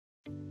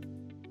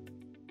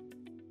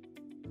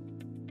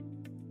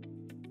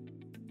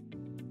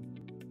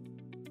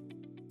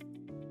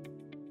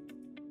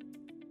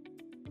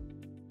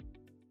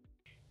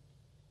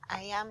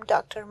I am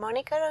Dr.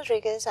 Monica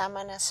Rodriguez. I'm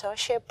an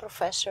associate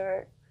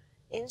professor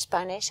in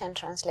Spanish and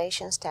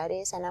Translation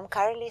Studies, and I'm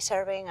currently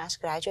serving as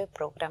graduate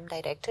program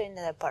director in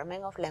the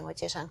Department of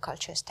Languages and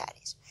Culture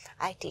Studies.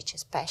 I teach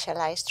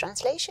specialized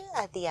translation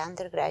at the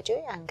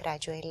undergraduate and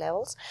graduate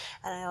levels,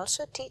 and I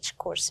also teach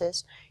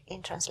courses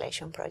in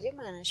translation project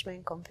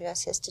management,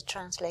 computer-assisted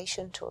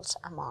translation tools,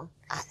 among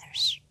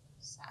others.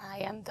 I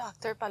am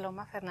Dr.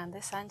 Paloma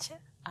Fernandez Sanchez.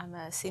 I'm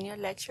a senior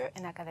lecturer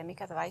and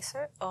academic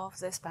advisor of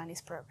the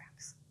Spanish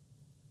programs.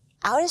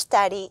 Our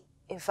study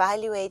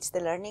evaluates the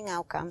learning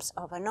outcomes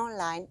of an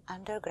online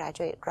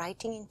undergraduate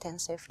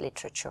writing-intensive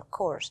literature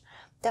course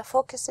that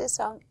focuses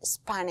on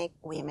Hispanic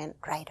women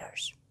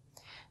writers.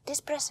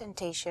 This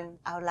presentation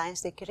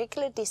outlines the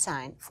curricular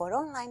design for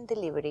online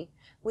delivery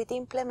with the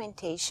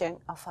implementation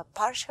of a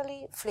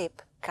partially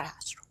flipped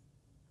classroom.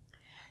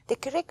 The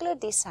curricular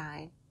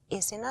design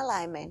is in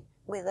alignment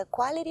with the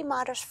Quality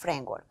Matters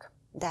framework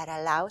that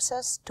allows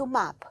us to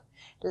map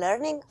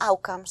learning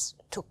outcomes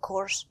to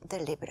course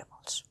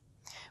deliverables.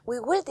 We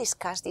will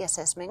discuss the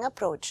assessment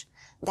approach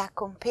that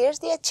compares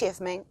the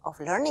achievement of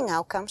learning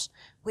outcomes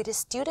with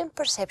student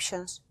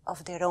perceptions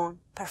of their own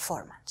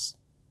performance.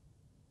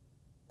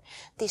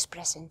 This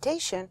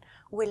presentation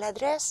will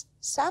address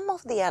some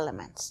of the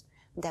elements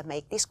that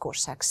make this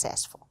course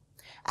successful,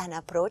 an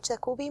approach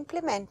that could be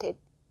implemented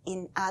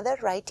in other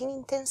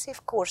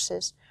writing-intensive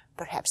courses,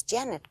 perhaps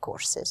GENET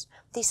courses,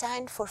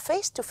 designed for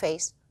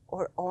face-to-face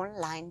or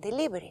online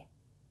delivery.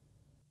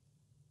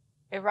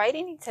 A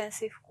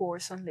writing-intensive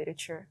course on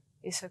literature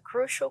is a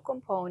crucial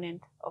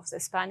component of the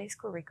Spanish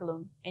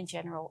curriculum and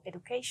general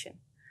education,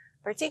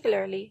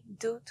 particularly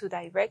due to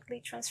directly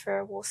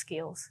transferable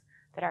skills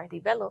that are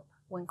developed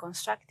when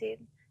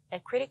constructing a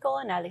critical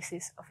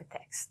analysis of a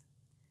text.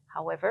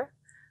 However,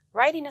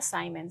 writing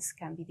assignments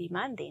can be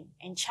demanding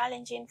and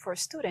challenging for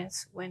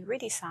students when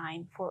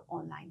redesigned for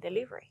online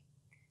delivery.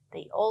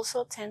 They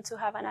also tend to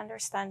have an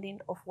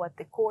understanding of what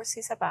the course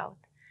is about,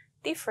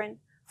 different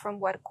from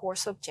what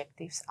course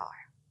objectives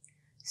are.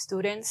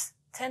 Students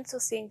tend to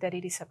think that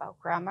it is about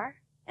grammar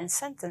and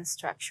sentence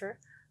structure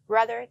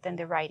rather than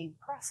the writing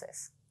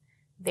process.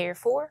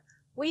 Therefore,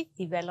 we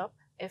develop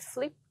a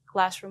flipped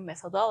classroom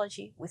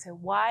methodology with a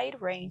wide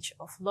range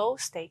of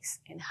low-stakes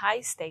and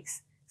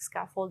high-stakes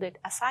scaffolded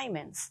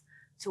assignments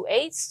to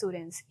aid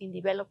students in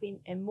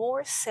developing a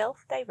more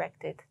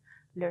self-directed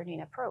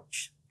learning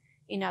approach.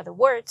 In other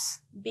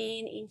words,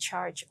 being in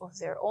charge of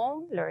their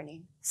own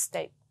learning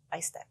step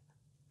by step.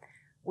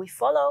 We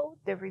follow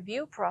the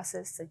review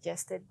process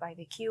suggested by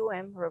the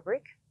QM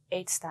rubric,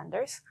 8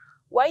 standards,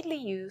 widely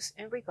used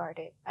and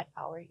regarded at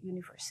our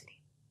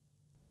university.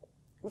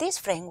 This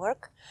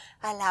framework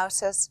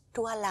allows us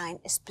to align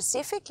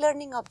specific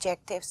learning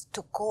objectives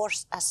to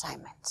course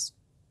assignments.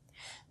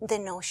 The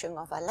notion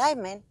of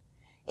alignment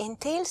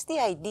entails the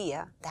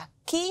idea that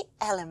key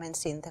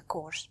elements in the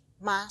course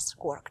must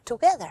work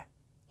together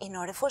in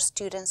order for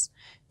students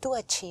to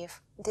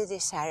achieve the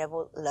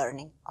desirable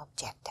learning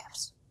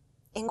objectives.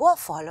 In what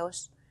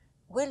follows,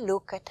 we'll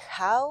look at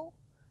how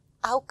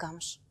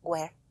outcomes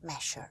were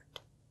measured.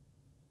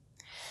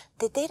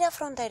 The data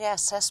from data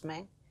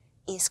assessment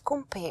is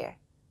compared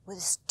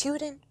with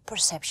student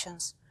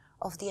perceptions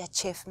of the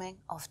achievement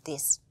of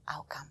these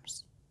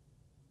outcomes.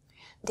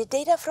 The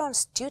data from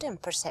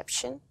student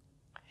perception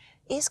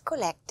is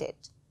collected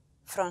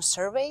from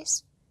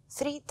surveys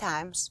 3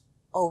 times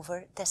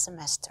over the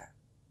semester.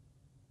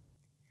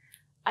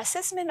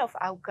 Assessment of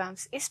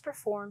outcomes is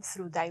performed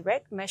through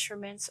direct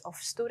measurements of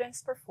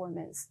students'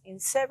 performance in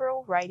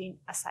several writing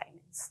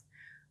assignments.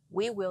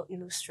 We will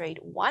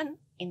illustrate one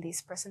in this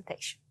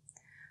presentation.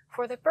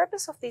 For the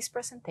purpose of this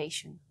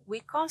presentation, we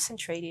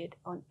concentrated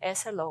on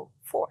SLO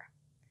 4.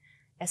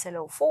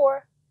 SLO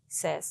 4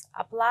 says,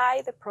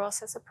 apply the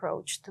process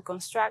approach to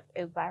construct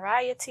a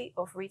variety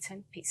of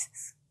written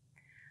pieces.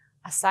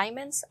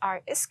 Assignments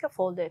are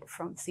scaffolded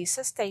from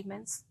thesis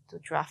statements to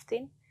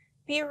drafting,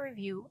 peer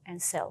review,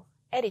 and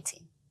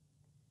self-editing.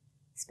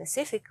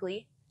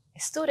 Specifically,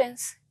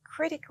 students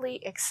critically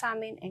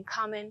examine and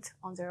comment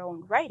on their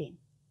own writing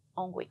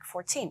on week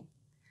 14.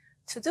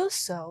 To do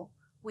so,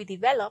 we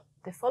developed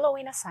the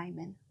following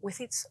assignment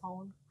with its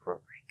own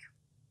rubric.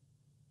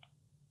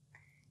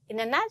 In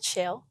a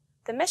nutshell,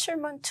 the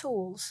measurement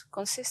tools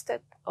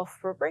consisted of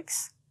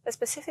rubrics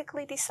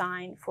specifically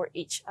designed for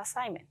each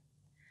assignment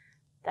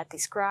that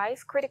describe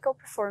critical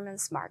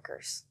performance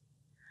markers.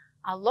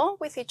 Along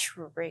with each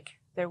rubric,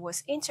 there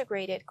was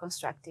integrated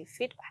constructive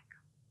feedback.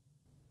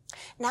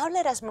 Now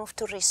let us move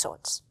to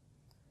results,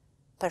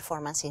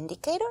 performance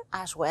indicator,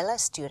 as well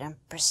as student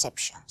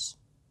perceptions.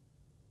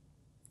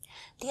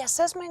 The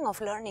assessment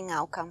of learning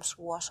outcomes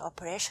was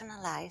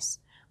operationalized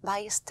by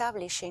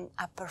establishing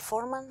a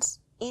performance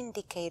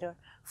indicator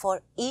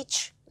for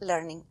each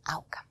learning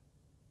outcome.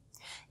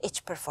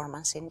 Each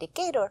performance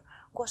indicator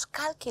was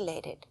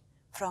calculated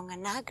from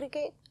an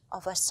aggregate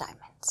of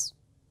assignments.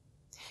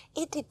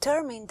 It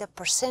determined the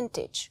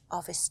percentage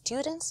of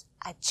students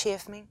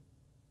achieving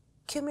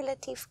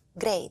cumulative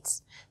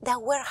grades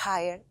that were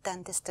higher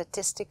than the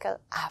statistical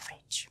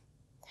average.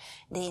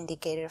 The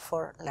indicator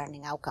for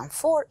Learning Outcome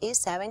 4 is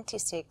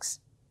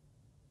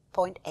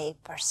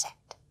 76.8%.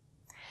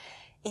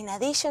 In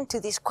addition to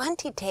this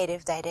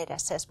quantitative direct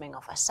assessment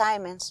of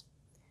assignments,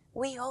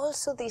 we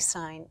also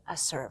designed a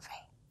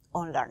survey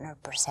on learner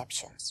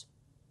perceptions.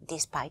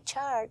 This pie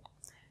chart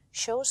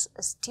shows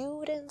a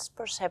student's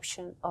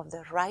perception of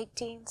the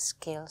writing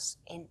skills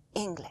in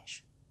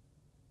English.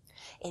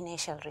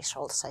 Initial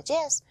results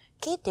suggest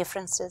key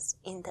differences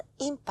in the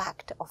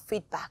impact of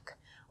feedback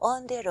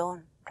on their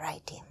own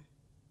writing.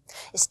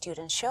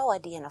 Students show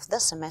at the end of the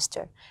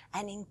semester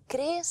an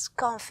increased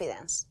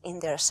confidence in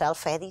their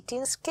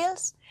self-editing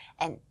skills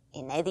and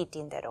in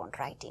editing their own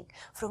writing,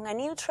 from a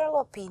neutral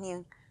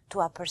opinion to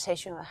a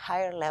perception of a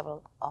higher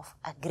level of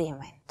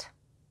agreement.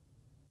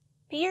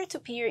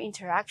 Peer-to-peer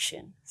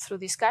interaction through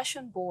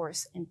discussion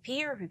boards and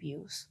peer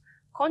reviews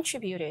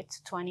contributed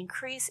to an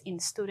increase in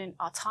student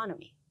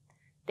autonomy.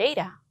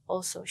 Data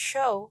also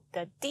show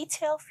that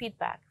detailed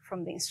feedback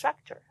from the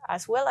instructor,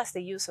 as well as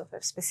the use of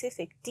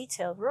specific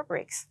detailed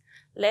rubrics,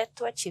 led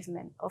to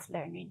achievement of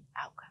learning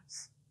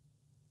outcomes.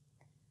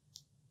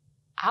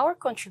 Our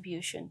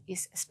contribution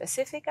is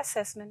specific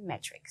assessment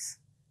metrics,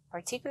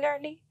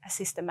 particularly a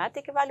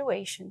systematic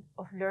evaluation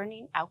of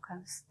learning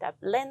outcomes that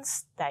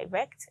blends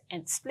direct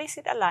and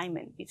explicit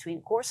alignment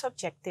between course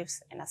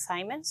objectives and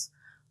assignments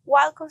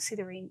while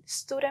considering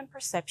student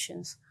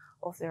perceptions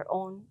of their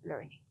own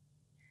learning.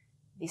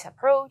 This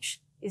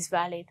approach is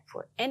valid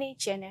for any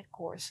gen ed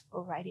course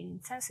or writing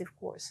intensive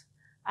course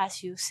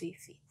as you see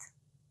fit.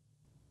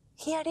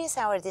 Here is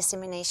our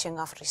dissemination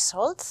of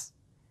results.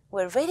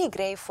 We're very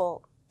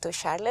grateful to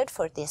Charlotte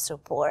for this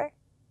support.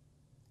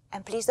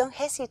 And please don't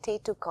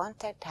hesitate to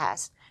contact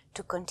us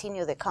to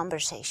continue the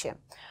conversation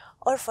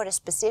or for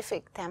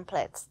specific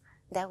templates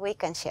that we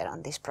can share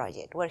on this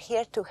project. We're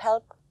here to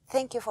help.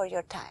 Thank you for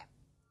your time.